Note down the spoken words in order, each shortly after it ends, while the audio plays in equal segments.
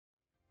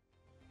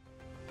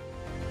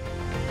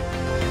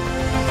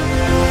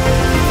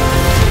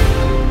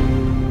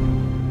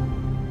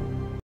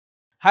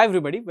Hi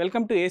everybody,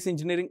 welcome to ACE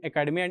Engineering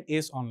Academy and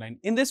ACE Online.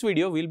 In this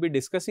video, we will be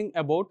discussing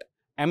about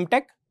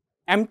M.Tech,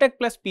 M.Tech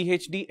plus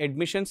Ph.D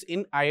admissions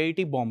in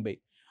IIT Bombay.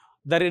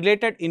 The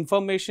related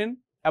information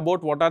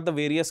about what are the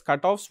various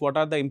cutoffs, what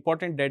are the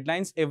important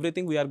deadlines,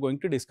 everything we are going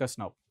to discuss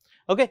now.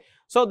 Okay,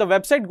 so the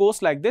website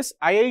goes like this: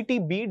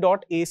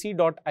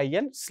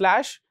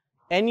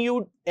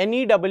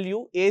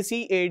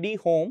 iitb.ac.in/newacad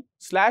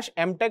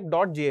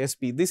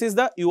home/mtech.jsp. This is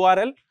the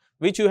URL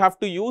which you have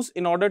to use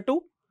in order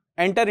to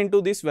enter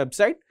into this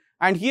website,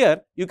 and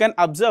here you can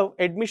observe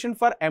admission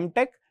for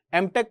M.Tech,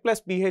 M.Tech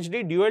plus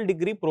PhD dual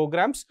degree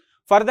programs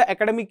for the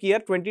academic year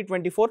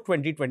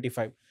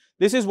 2024-2025.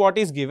 This is what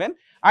is given,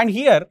 and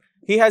here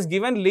he has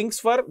given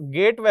links for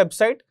GATE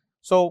website.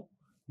 So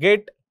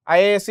GATE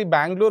IISc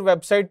Bangalore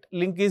website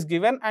link is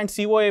given, and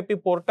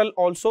COAP portal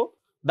also,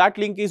 that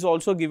link is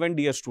also given,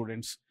 dear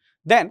students.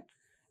 Then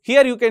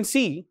here you can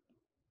see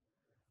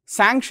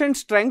sanctioned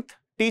strength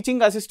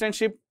teaching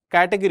assistantship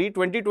category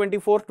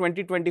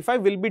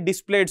 2024-2025 will be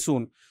displayed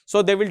soon.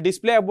 So they will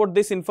display about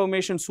this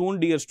information soon,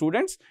 dear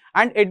students.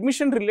 And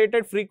admission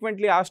related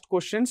frequently asked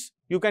questions,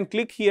 you can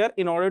click here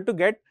in order to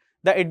get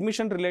the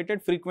admission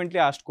related frequently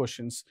asked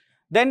questions.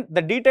 Then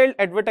the detailed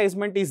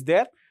advertisement is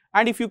there,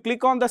 and if you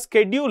click on the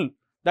schedule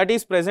that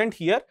is present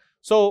here,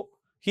 so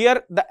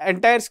here the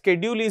entire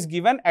schedule is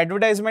given.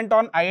 Advertisement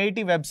on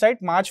IIT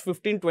website March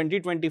 15,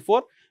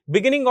 2024.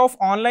 Beginning of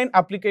online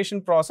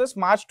application process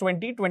March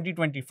 20,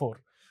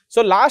 2024.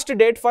 So last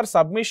date for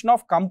submission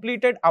of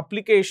completed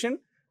application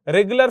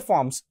regular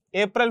forms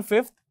April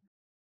 5th.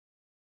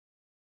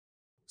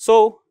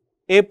 So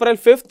April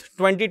 5th,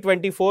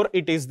 2024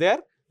 it is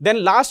there.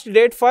 Then last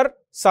date for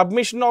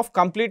submission of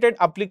completed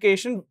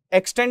application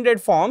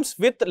extended forms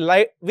with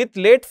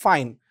late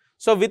fine.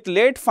 So with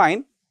late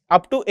fine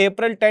up to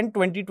April 10,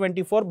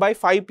 2024 by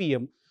 5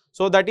 p.m.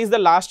 So that is the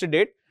last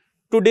date.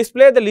 To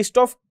display the list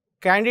of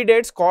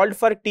candidates called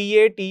for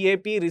TA,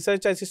 TAP,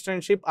 research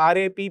assistantship,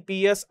 RAP,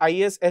 PS,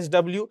 IS,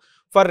 SW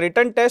for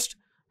written test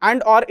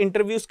and or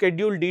interview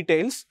schedule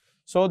details.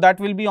 So that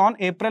will be on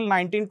April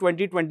 19,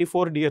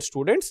 2024, dear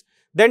students.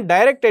 Then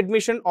direct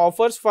admission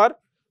offers for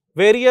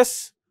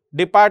various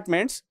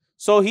departments.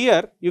 So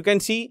here you can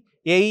see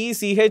AE,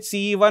 CH,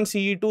 CE1,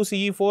 CE2,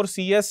 CE4,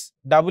 CS,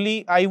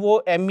 EE,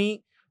 IO,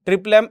 ME,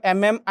 MM,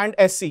 MM and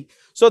SC.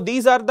 So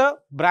these are the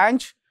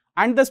branch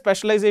and the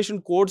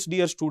specialization codes,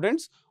 dear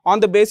students, on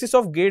the basis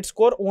of GATE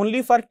score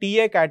only for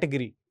TA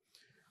category.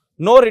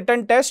 No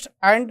written test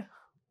and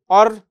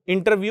or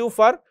interview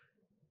for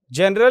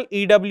general,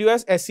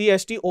 EWS, SC,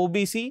 ST,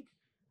 OBC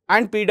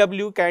and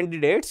PW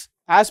candidates.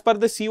 As per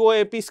the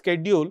COAP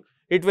schedule,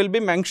 it will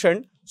be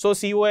mentioned. So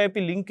COAP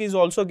link is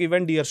also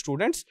given, dear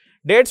students.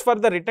 Dates for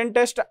the written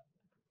test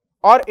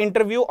or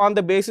interview on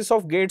the basis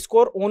of GATE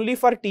score only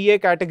for TA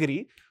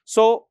category.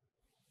 So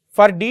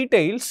for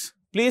details,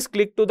 please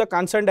click to the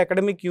concerned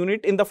academic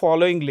unit in the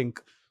following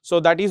link. So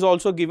that is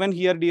also given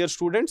here, dear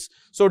students.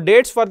 So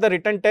dates for the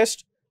written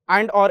test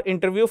and or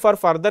interview for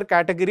further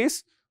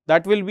categories,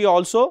 that will be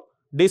also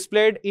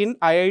displayed in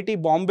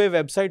IIT Bombay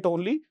website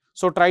only.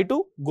 So try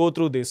to go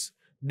through this.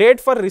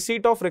 Date for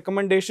receipt of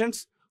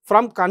recommendations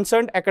from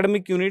concerned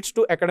academic units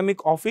to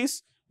academic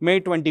office May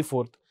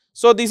 24th.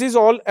 So this is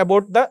all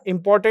about the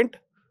important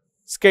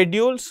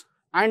schedules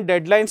and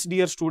deadlines,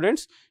 dear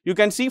students. You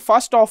can see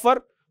first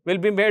offer will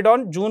be made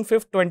on June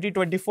 5th,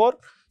 2024.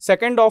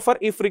 Second offer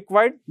if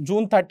required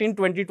June 13,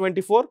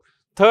 2024.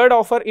 Third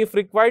offer if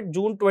required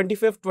June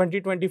 25th,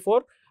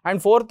 2024.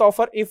 And fourth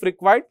offer if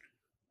required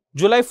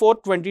July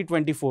 4th,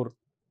 2024.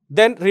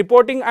 Then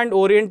reporting and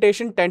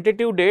orientation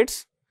tentative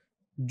dates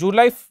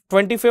July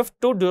 25th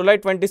to July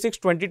 26,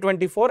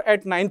 2024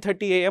 at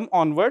 9:30 AM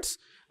onwards.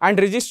 And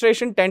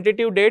registration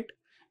tentative date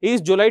is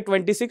July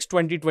 26,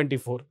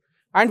 2024.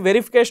 And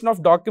verification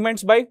of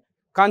documents by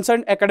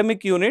concerned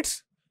academic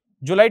units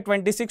July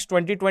 26,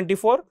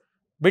 2024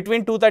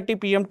 between 2:30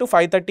 p.m. to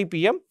 5:30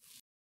 p.m.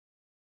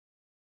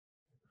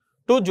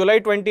 to July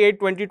 28,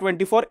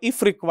 2024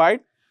 if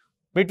required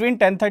between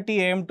 10:30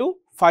 a.m. to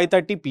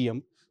 5:30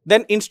 p.m.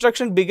 Then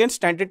instruction begins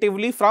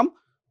tentatively from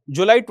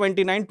July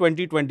 29,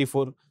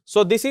 2024.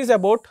 So this is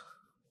about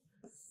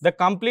the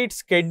complete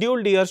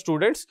schedule, dear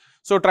students.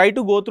 So try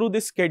to go through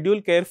this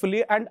schedule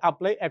carefully and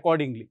apply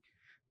accordingly.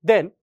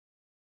 Then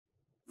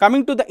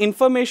coming to the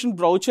information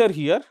brochure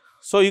here.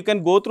 So you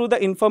can go through the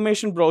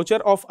information brochure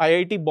of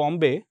IIT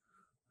Bombay.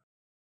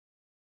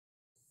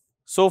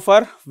 So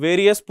for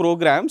various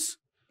programs,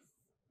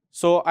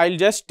 so I'll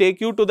just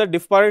take you to the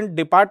different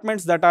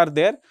departments that are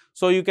there.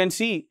 So you can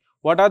see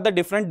what are the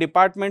different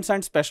departments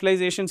and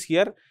specializations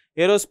here.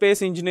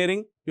 Aerospace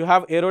engineering, you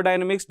have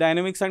aerodynamics,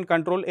 dynamics and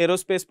control,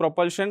 aerospace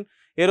propulsion,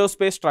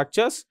 aerospace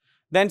structures.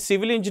 Then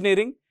civil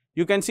engineering,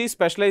 you can see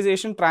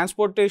specialization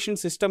transportation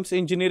systems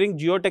engineering,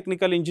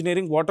 geotechnical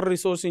engineering, water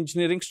resource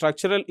engineering,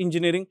 structural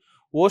engineering,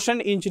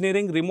 ocean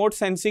engineering, remote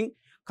sensing,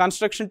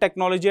 construction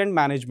technology and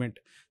management.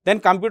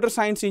 Then computer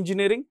science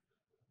engineering,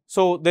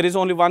 so there is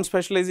only one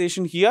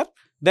specialization here.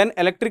 Then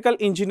electrical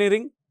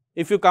engineering,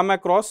 if you come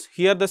across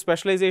here, the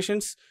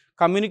specializations: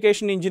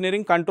 communication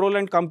engineering, control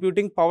and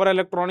computing, power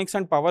electronics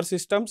and power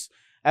systems,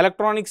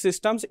 electronic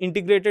systems,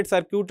 integrated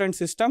circuit and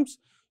systems,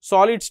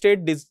 solid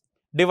state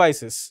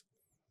devices.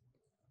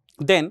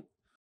 Then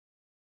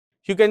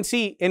you can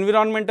see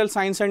environmental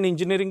science and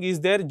engineering is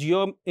there,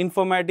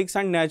 geoinformatics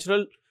and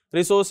natural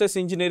resources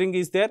engineering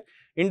is there,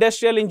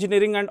 industrial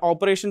engineering and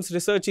operations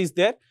research is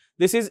there.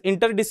 This is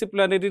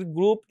interdisciplinary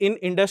group in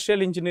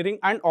industrial engineering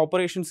and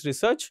operations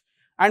research.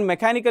 And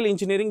mechanical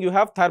engineering, you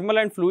have thermal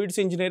and fluids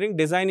engineering,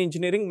 design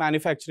engineering,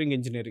 manufacturing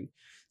engineering.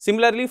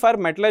 Similarly, for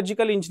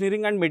metallurgical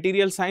engineering and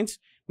material science,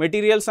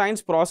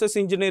 process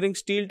engineering,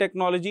 steel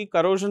technology,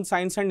 corrosion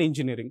science and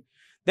engineering.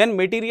 Then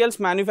materials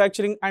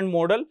manufacturing and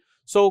model.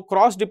 So,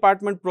 cross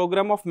department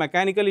program of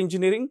mechanical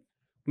engineering,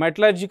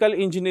 metallurgical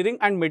engineering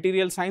and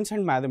material science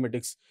and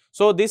mathematics.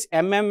 So, this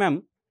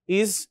MMM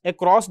is a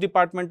cross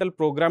departmental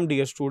program,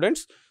 dear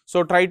students.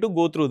 So, try to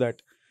go through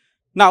that.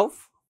 Now,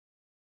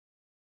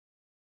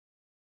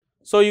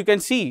 so you can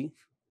see,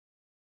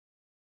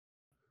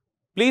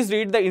 please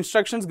read the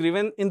instructions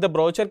given in the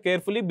brochure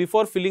carefully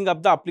before filling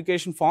up the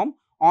application form.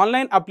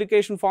 Online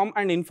application form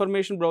and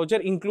information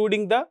brochure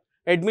including the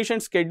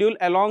admission schedule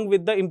along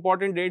with the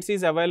important dates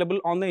is available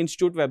on the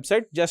institute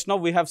website. Just now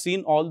we have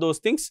seen all those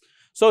things.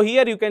 So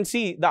here you can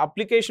see the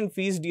application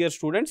fees, dear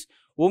students.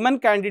 Women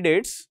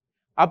candidates,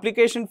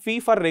 application fee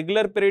for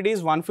regular period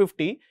is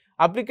 150,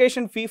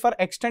 application fee for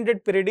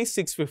extended period is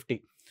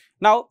 650.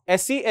 Now,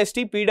 SC,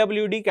 ST,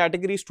 PWD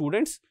category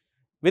students,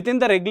 within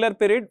the regular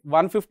period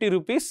 150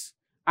 rupees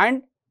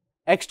and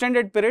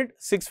extended period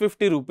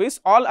 650 rupees.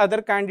 All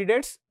other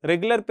candidates,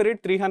 regular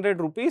period 300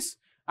 rupees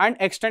and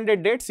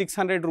extended date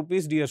 600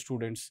 rupees, dear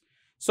students.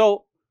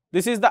 So,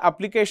 this is the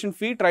application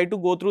fee. Try to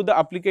go through the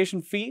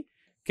application fee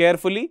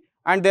carefully,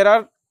 and there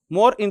are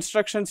more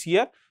instructions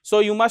here. So,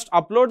 you must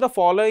upload the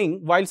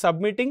following while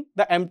submitting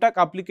the M.Tech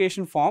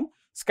application form: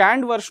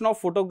 scanned version of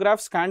photograph,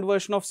 scanned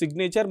version of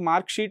signature,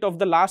 mark sheet of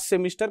the last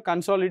semester,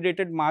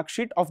 consolidated mark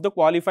sheet of the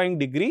qualifying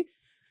degree,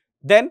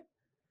 then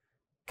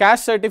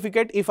caste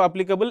certificate if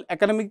applicable.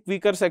 Academic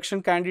weaker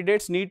section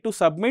candidates need to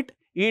submit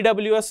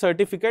EWS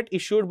certificate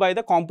issued by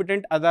the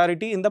competent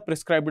authority in the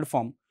prescribed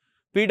form,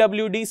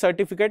 PWD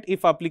certificate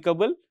if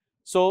applicable.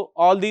 So,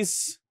 all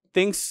these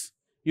things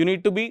you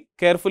need to be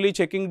carefully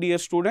checking, dear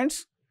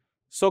students.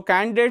 So,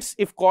 candidates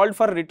if called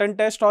for written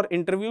test or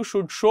interview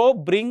should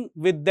bring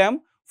with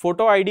them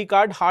photo ID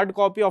card, hard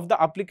copy of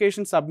the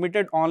application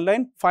submitted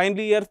online, final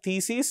year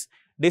thesis,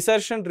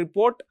 dissertation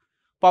report,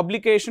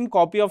 publication,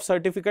 copy of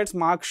certificates,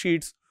 mark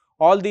sheets.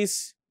 All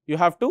these you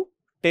have to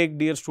take,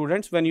 dear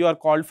students, when you are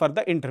called for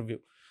the interview.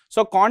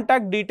 So,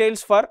 contact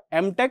details for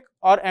M.Tech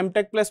or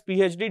M.Tech plus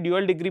Ph.D.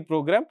 dual degree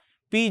program,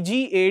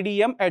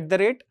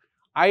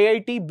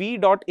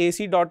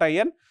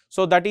 pgadm@iitb.ac.in.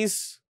 So, that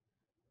is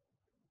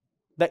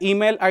the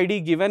email ID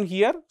given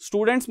here.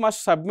 Students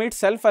must submit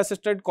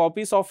self-attested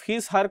copies of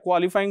his/her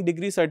qualifying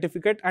degree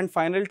certificate and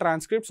final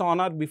transcripts on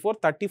or before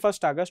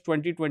 31st August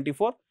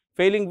 2024,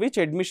 failing which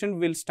admission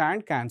will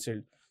stand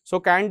cancelled.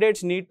 So,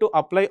 candidates need to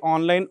apply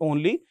online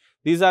only.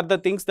 These are the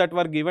things that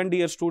were given,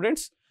 dear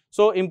students.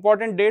 So,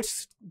 important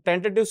dates,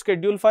 tentative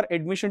schedule for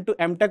admission to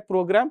M.Tech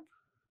program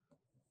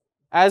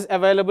as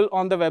available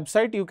on the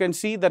website. You can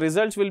see the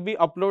results will be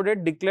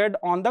uploaded, declared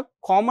on the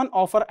Common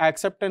Offer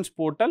Acceptance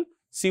Portal,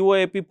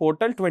 COAP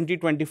portal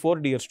 2024,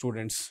 dear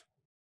students.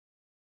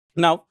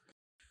 Now,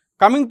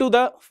 coming to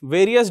the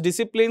various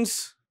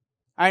disciplines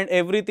and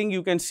everything,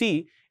 you can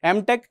see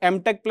M.Tech,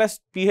 M.Tech plus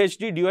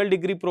Ph.D. dual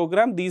degree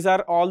program. These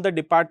are all the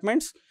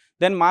departments.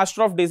 Then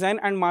Master of Design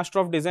and Master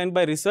of Design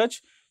by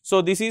Research.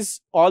 So, this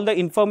is all the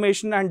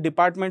information and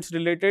departments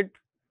related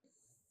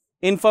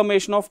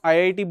information of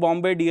IIT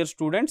Bombay, dear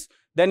students.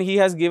 Then he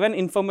has given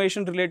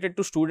information related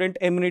to student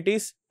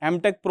amenities.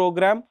 M.Tech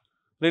program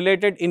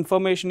related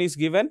information is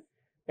given.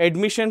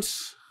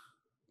 Admissions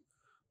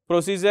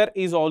procedure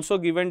is also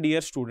given,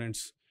 dear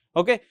students.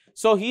 Okay.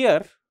 So,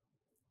 here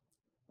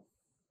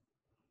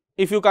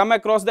if you come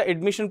across the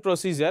admission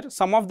procedure,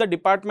 some of the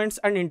departments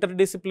and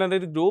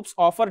interdisciplinary groups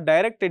offer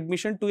direct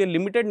admission to a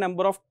limited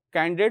number of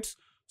candidates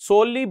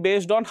solely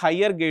based on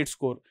higher gate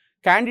score.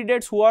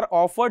 Candidates who are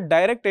offered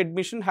direct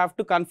admission have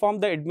to confirm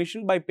the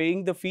admission by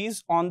paying the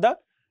fees on the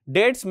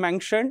dates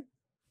mentioned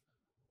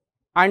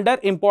under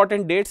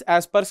important dates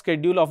as per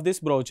schedule of this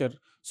brochure.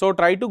 So,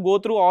 try to go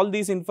through all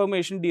these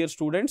information, dear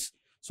students.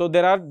 So,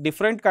 there are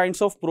different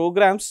kinds of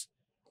programs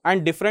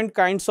and different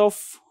kinds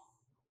of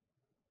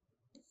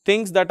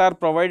things that are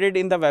provided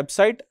in the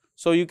website.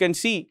 So, you can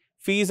see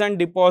fees and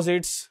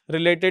deposits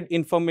related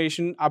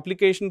information,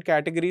 application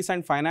categories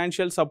and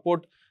financial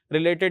support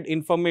related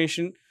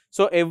information.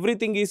 So,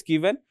 everything is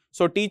given.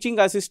 So, teaching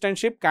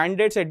assistantship,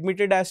 candidates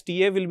admitted as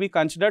TA will be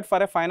considered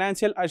for a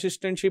financial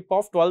assistantship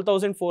of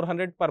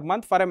 12,400 per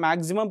month for a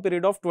maximum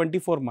period of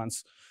 24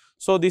 months.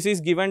 So, this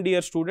is given,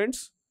 dear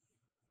students.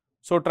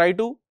 So, try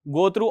to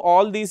go through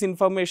all these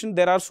information.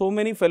 There are so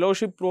many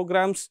fellowship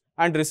programs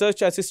and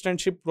research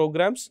assistantship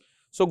programs.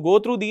 So, go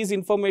through these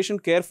information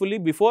carefully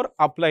before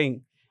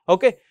applying.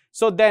 Okay.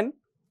 So, then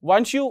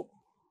once you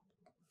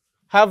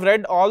have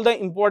read all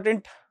the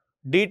important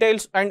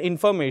details and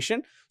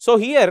information. So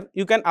here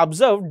you can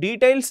observe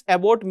details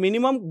about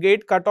minimum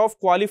gate cutoff,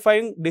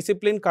 qualifying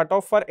discipline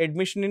cutoff for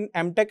admission in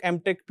M.Tech,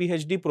 M.Tech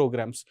PhD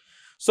programs.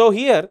 So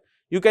here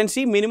you can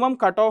see minimum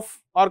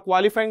cutoff or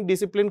qualifying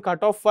discipline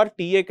cutoff for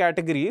TA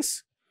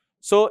categories.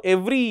 So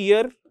every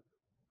year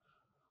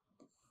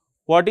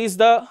what is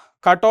the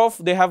cutoff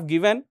they have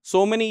given,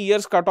 so many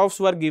years cutoffs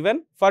were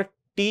given for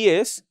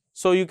TAs.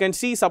 So you can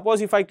see,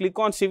 suppose if I click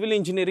on civil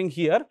engineering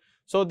here,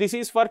 so this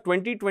is for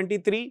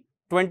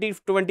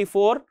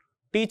 2023-2024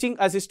 teaching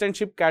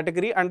assistantship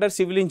category under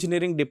civil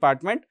engineering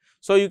department.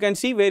 So you can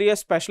see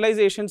various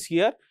specializations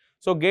here.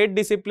 So gate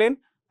discipline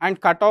and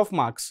cutoff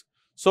marks.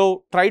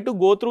 So try to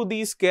go through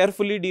these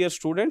carefully, dear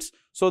students,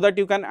 so that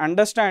you can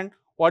understand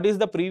what is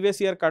the previous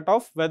year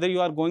cutoff, whether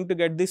you are going to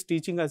get this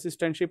teaching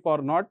assistantship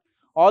or not.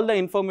 All the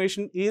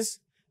information is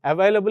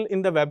available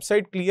in the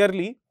website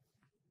clearly.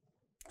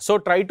 So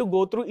try to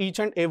go through each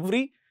and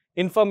every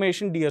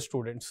information, dear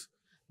students.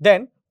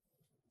 Then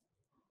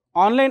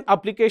online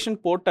application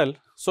portal.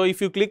 So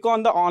if you click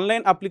on the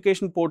online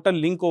application portal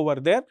link over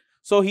there,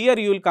 so here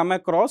you will come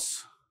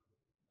across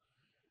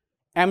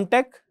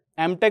M.Tech,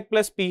 M.Tech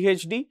plus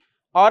PhD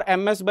or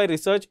MS by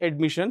research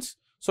admissions.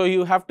 So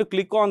you have to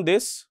click on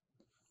this,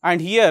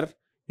 and here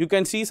you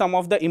can see some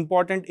of the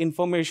important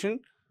information.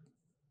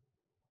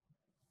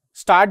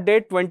 Start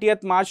date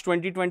 20th March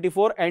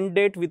 2024, end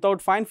date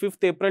without fine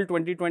 5th April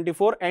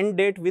 2024, end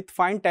date with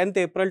fine 10th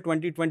April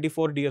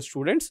 2024, dear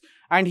students.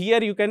 And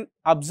here you can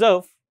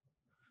observe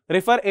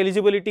refer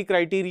eligibility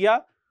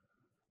criteria.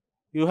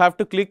 You have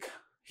to click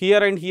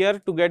here and here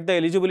to get the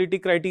eligibility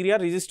criteria.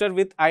 Register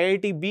with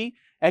IIT B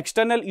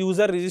external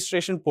user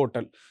registration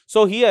portal.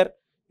 So here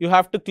you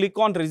have to click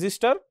on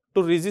register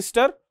to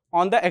register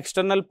on the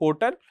external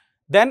portal.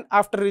 Then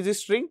after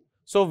registering,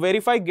 so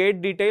verify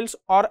gate details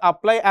or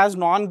apply as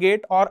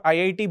non-gate or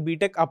IIT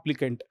B.Tech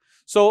applicant.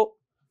 So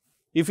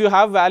if you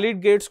have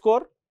valid gate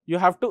score, you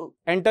have to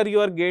enter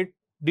your gate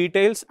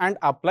details and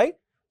apply.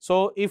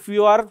 So if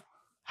you are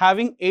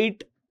having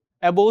 8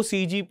 above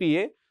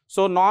CGPA,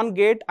 so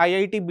non-gate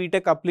IIT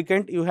B.Tech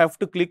applicant, you have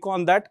to click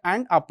on that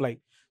and apply.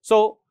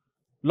 So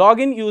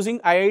login using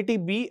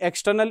IIT B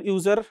external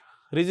user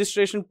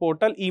registration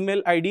portal,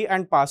 email ID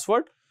and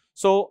password.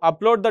 So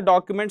upload the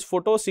documents,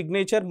 photo,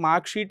 signature,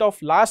 mark sheet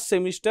of last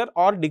semester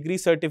or degree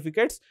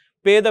certificates,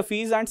 pay the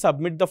fees and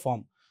submit the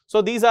form.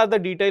 So these are the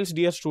details,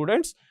 dear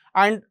students.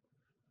 And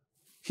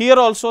here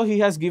also he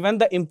has given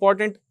the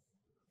important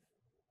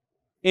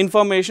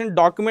information,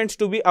 documents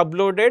to be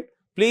uploaded.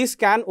 Please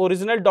scan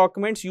original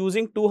documents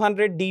using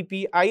 200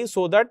 dpi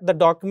so that the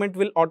document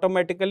will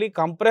automatically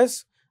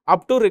compress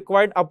up to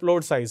required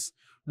upload size.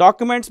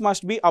 Documents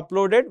must be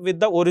uploaded with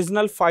the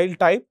original file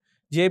type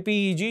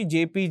JPEG,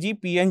 JPG,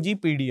 PNG,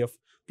 PDF.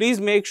 Please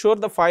make sure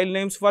the file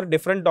names for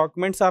different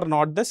documents are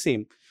not the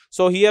same.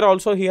 So here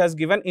also he has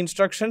given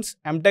instructions,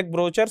 M.Tech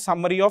brochure,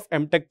 summary of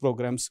M.Tech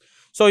programs.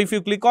 So if you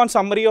click on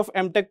summary of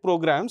M.Tech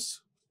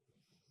programs,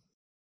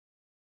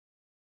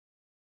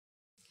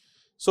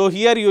 so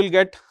here you will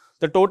get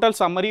the total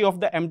summary of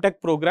the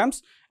M.Tech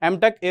programs.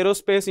 M.Tech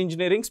Aerospace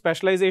Engineering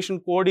specialization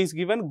code is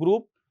given,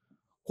 group,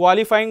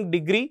 qualifying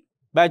degree,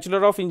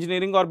 Bachelor of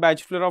Engineering or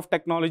Bachelor of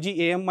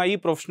Technology, AMIE,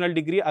 professional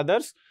degree,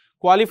 others.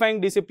 Qualifying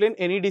discipline,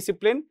 any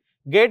discipline.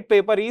 Gate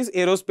paper is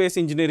Aerospace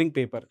Engineering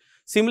paper.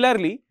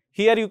 Similarly,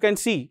 here you can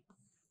see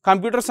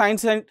Computer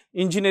Science and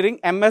Engineering,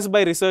 MS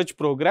by research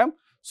program.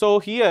 So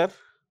here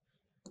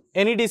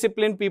any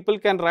discipline people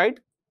can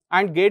write,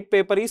 and gate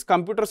paper is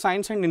Computer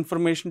Science and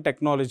Information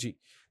Technology.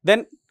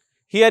 Then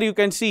here you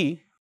can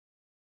see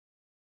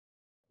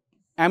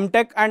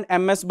M.Tech and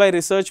MS by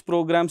research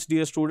programs,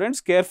 dear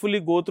students. Carefully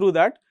go through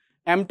that.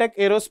 M.Tech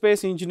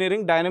Aerospace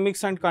Engineering,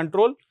 Dynamics and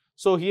Control.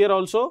 So here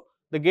also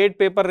the gate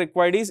paper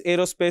required is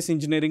Aerospace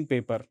Engineering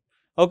paper.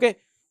 Okay.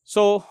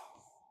 So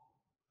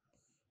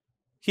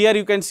here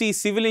you can see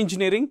Civil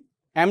Engineering,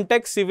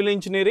 M.Tech Civil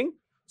Engineering.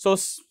 So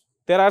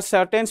there are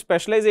certain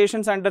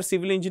specializations under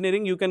Civil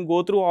Engineering. You can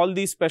go through all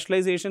these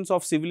specializations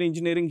of Civil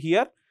Engineering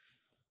here.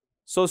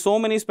 So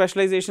many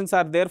specializations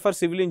are there for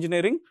Civil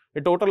Engineering,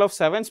 a total of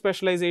 7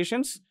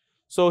 specializations.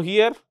 So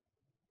here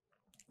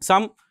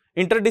some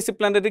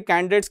interdisciplinary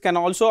candidates can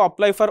also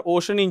apply for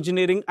ocean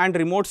engineering and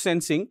remote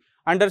sensing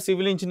under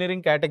civil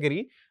engineering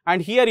category. And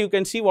here you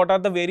can see what are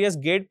the various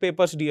gate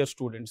papers, dear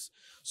students.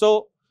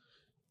 So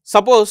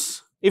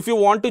suppose if you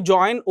want to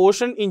join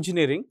ocean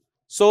engineering,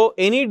 so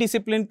any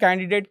discipline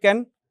candidate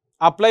can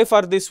apply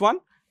for this one.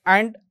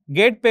 And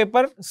gate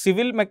paper,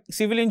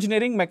 civil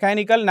engineering,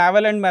 mechanical,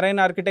 naval and marine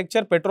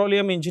architecture,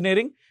 petroleum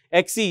engineering,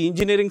 XE,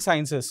 engineering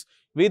sciences.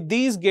 With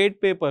these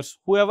gate papers,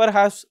 whoever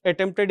has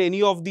attempted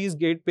any of these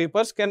gate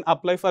papers can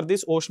apply for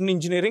this ocean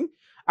engineering.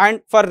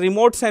 And for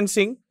remote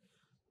sensing,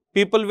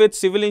 people with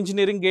civil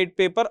engineering gate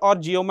paper or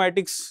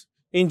geomatics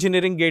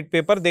engineering gate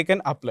paper, they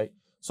can apply.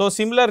 So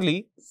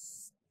similarly,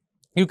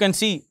 you can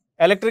see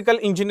electrical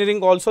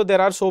engineering also,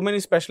 there are so many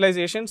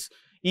specializations,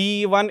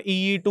 EE1,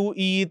 EE2,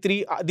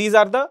 EE3, these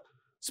are the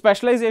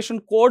specialization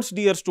codes,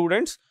 dear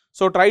students.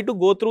 So try to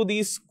go through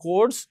these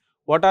codes.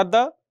 what are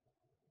the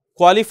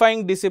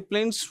qualifying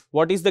disciplines,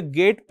 what is the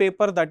gate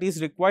paper that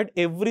is required,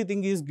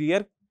 everything is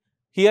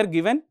here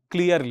given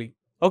clearly.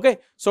 Okay,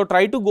 so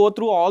try to go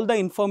through all the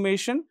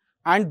information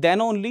and then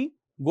only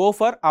go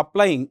for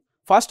applying.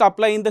 First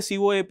apply in the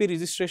COAP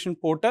registration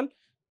portal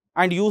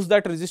and use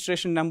that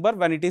registration number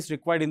when it is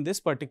required in this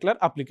particular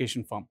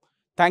application form.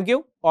 Thank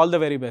you, all the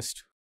very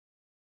best.